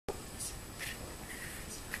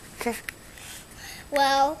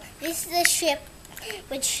Well, this is a ship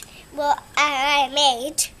which I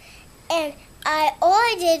made, and all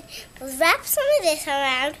I did was wrap some of this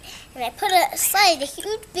around, and I put a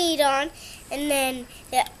huge bead on, and then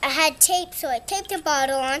I had tape, so I taped the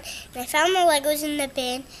bottle on, and I found the Legos in the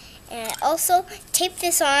bin, and I also taped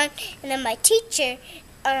this on, and then my teacher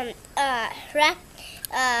tied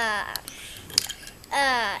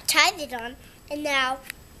it on, and now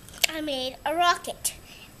I made a rocket.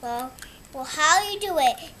 Well, how you do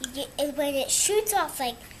it is when it shoots off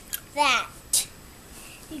like that.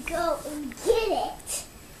 You go and get it,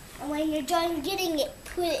 and when you're done getting it,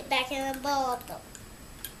 put it back in the bottle.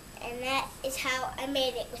 And that is how I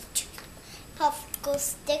made it, with 2 popsicle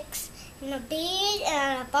sticks and a bead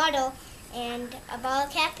and a bottle and a bottle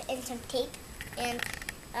cap and some tape and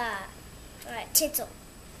tinsel.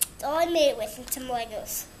 That's all I made it with, and some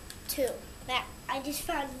Legos too. That I just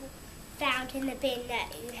found in the bin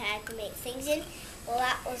that you had to make things in. Well,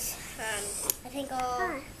 that was I think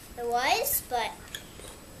all it was, but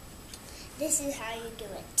this is how you do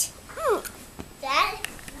it. That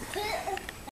put